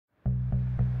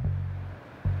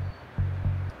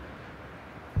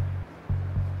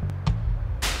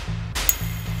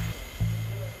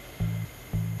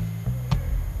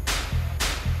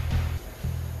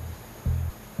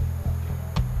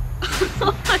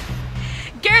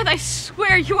I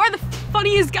swear, you are the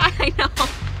funniest guy I know.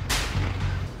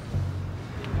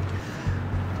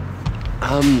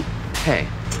 Hey.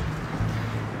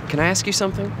 Can I ask you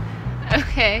something?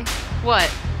 Okay,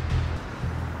 what?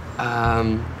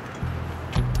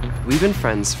 We've been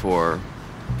friends for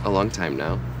a long time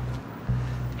now.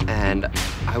 And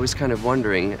I was kind of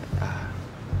wondering,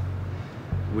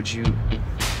 would you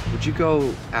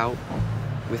go out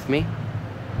with me?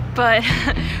 But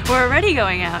we're already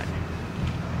going out.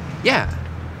 Yeah.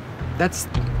 But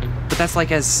that's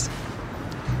like as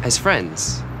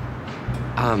friends.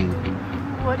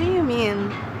 What do you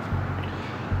mean?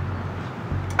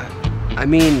 I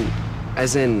mean,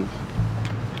 as in,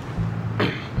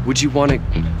 would you want to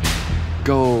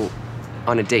go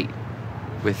on a date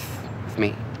with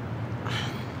me?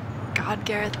 God,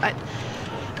 Gareth,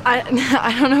 I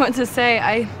don't know what to say.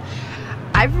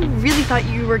 I really thought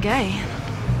you were gay.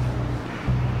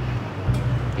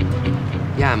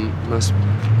 Yeah, most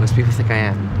people think I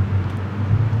am.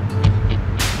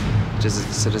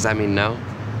 So does that mean no?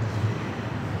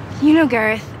 You know,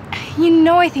 Gareth, you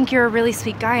know I think you're a really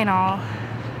sweet guy and all,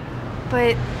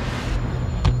 but...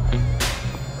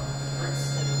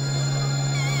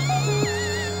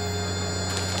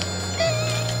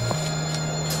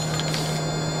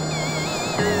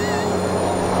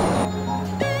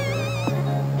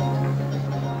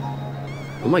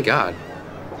 Oh my God.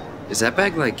 Is that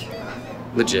bag, like,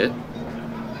 legit?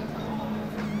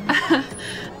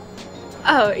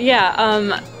 Oh,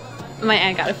 yeah, my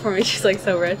aunt got it for me. She's like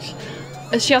so rich.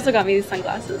 She also got me these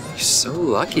sunglasses. You're so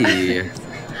lucky.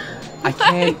 I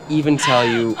can't even tell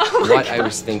you what I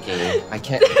was thinking. I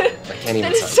can't even tell you.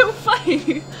 That is so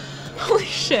funny. Holy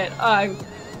shit. I'm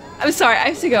sorry, I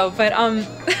have to go, but,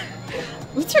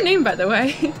 what's your name, by the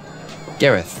way?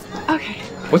 Gareth. Okay.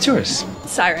 What's yours?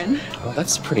 Siren. Oh,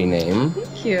 that's a pretty name.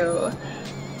 Thank you.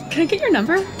 Can I get your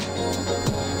number?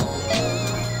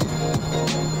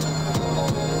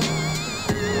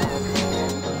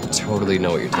 Totally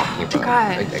know what you're talking about.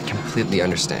 God. I completely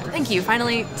understand. Thank you.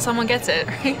 Finally, someone gets it,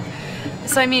 right?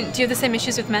 So, I mean, do you have the same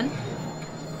issues with men?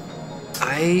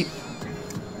 I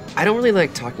don't really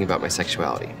like talking about my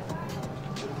sexuality.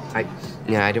 I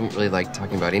don't really like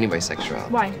talking about anybody's sexuality.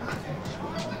 Why?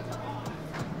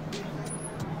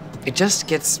 It just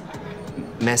gets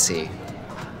messy.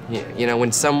 You know,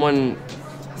 when someone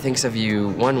thinks of you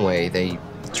one way, they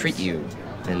treat you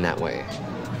in that way.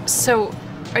 So,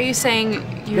 are you saying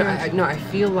you're... No, I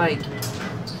feel like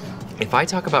if I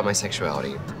talk about my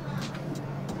sexuality,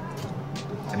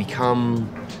 I become,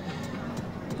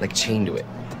 like, chained to it.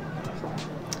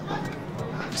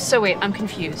 So wait, I'm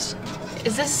confused.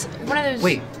 Is this one of those...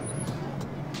 Wait,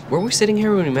 were we sitting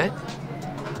here when we met?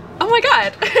 Oh my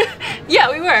God! Yeah,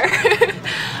 we were.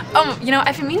 You know,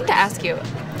 I've been meaning to ask you,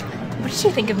 what did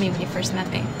you think of me when you first met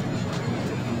me?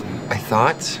 I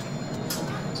thought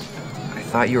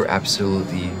you were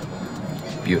absolutely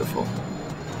beautiful.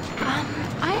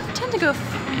 I tend to go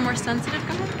for more sensitive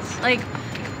guys. Like,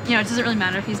 you know, it doesn't really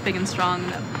matter if he's big and strong.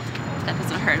 That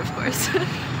doesn't hurt, of course.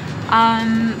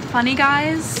 Funny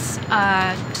guys,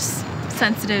 just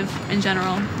sensitive in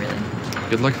general, really.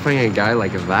 Good luck finding a guy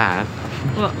like that.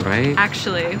 Well, right?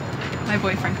 Actually, my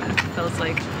boyfriend kind of feels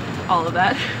like all of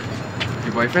that.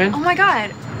 Your boyfriend? Oh my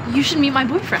God, you should meet my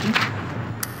boyfriend.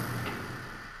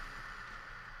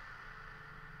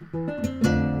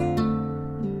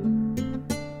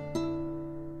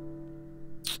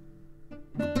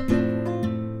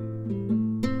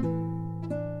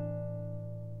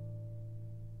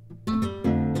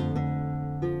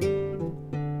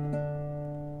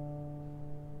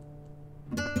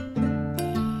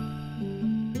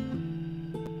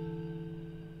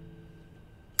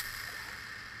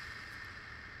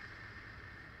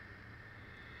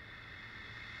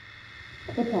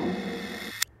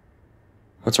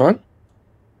 What's wrong?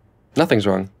 Nothing's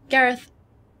wrong. Gareth,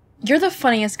 you're the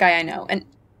funniest guy I know, and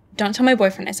don't tell my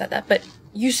boyfriend I said that, but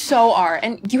you so are,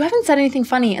 and you haven't said anything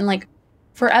funny in, like,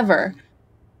 forever.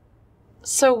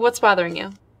 So what's bothering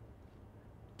you?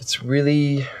 It's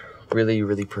really, really,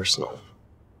 really personal.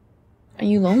 Are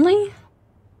you lonely?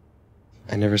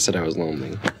 I never said I was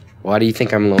lonely. Why do you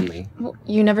think I'm lonely? Well,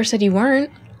 you never said you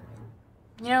weren't.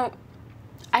 You know,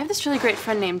 I have this really great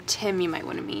friend named Tim you might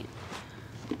want to meet.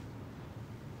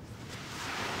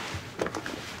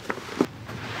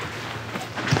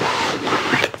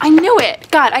 I knew it!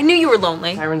 God, I knew you were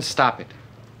lonely. Siren, stop it.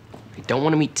 I don't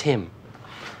want to meet Tim.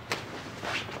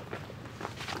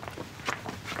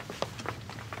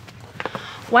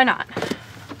 Why not?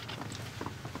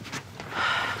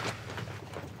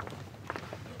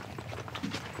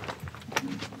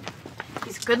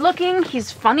 He's good looking,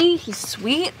 he's funny, he's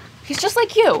sweet. He's just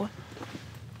like you.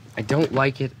 I don't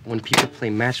like it when people play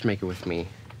matchmaker with me.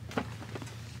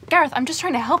 Gareth, I'm just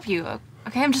trying to help you,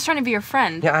 okay? I'm just trying to be your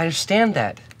friend. Yeah, I understand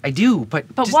that. I do,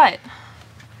 but But what?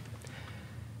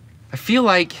 I feel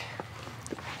like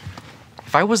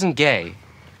if I wasn't gay,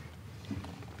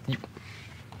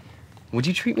 would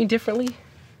you treat me differently?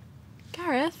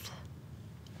 Gareth?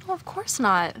 Well, of course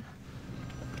not.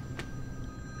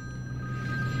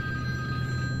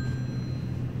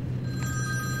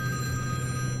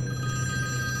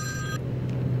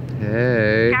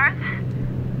 Hey. Gareth,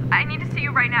 I need to see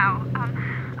you right now.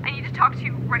 I need to talk to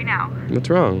you right now. What's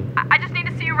wrong? I just need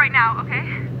to see you right now,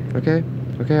 okay?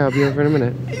 Okay, I'll be over in a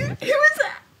minute. It was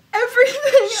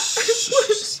everything.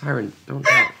 Siren, don't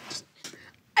talk.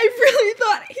 I really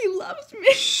thought he loves me.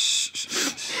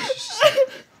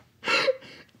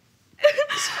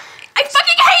 I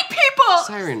fucking hate people!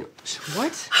 Siren,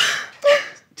 what?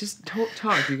 Just don't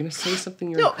talk. You're gonna say something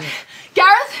you're No,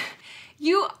 Gareth,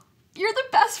 you're the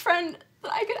best friend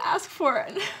that I could ask for,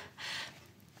 and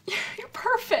you're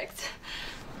perfect.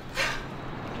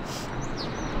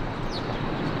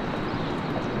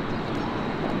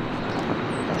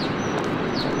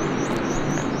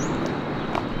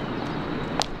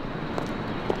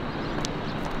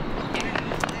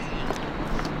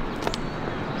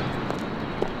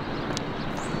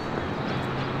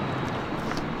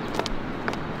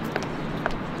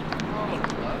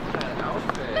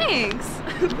 Thanks.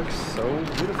 It looks so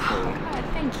beautiful. Oh, God,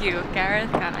 thank you,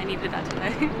 Gareth. God, I needed that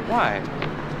today. Why?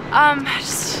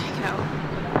 Just,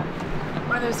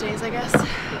 one of those days, I guess.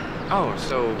 Oh,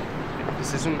 so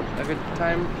this isn't a good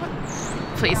time?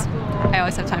 Please, I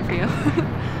always have time for you.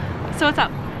 So what's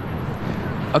up?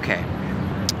 Okay.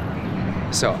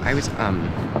 So I was,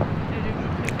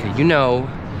 okay,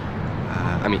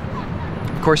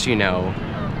 of course you know,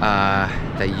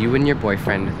 that you and your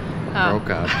boyfriend broke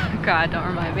up. God, don't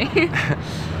remind me.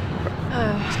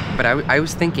 But I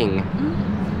was thinking,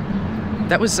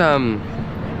 that was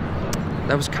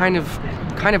kind of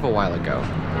a while ago.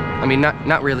 I mean,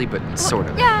 not really, but sort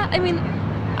of. Yeah, I mean,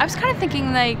 I was kind of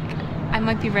thinking, like, I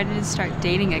might be ready to start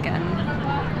dating again.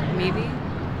 Maybe?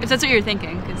 If that's what you're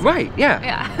thinking. 'Cause, Right, yeah.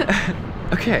 Yeah.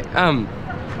 Okay,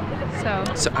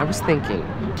 So I was thinking,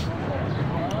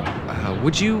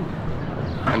 would you,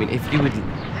 I mean, if you would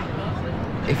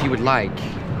like,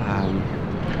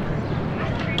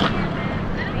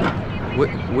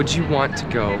 would you want to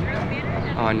go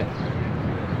on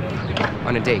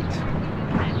a date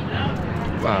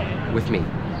with me?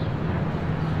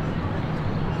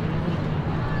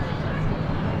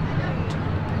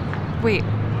 Wait.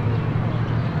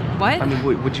 What? I mean,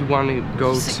 would you want to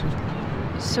go?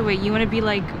 So wait, you want to be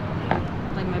like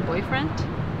my boyfriend?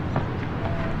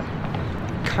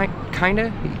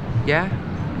 Kinda, yeah.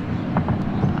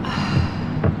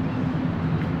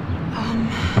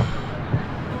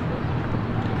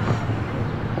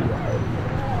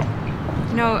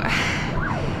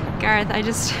 Gareth, I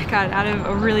just got out of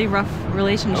a really rough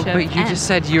relationship. Oh, but you just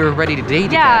said you were ready to date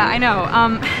again. Yeah, I know.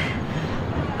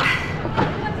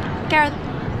 Gareth,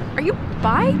 are you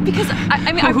bi? Because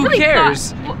I mean, I really Who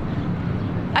cares? thought,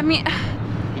 I mean,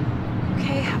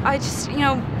 okay, I just,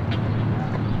 a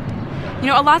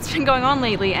lot's been going on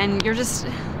lately, and you're just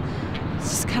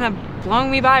kind of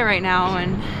blowing me by right now,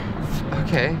 and.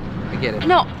 Okay, I get it.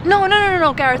 No,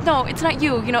 Gareth, no, it's not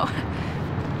you.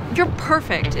 You're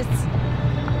perfect. It's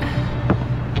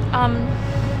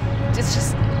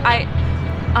just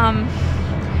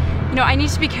I need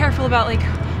to be careful about like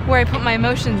where I put my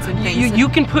emotions and things. You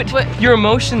can put your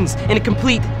emotions in a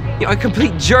complete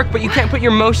jerk, but you can't put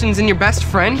your emotions in your best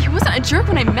friend. He wasn't a jerk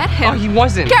when I met him. Oh, he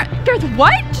wasn't. Gareth,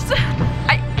 what?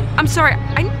 I'm sorry.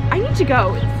 I need to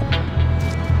go.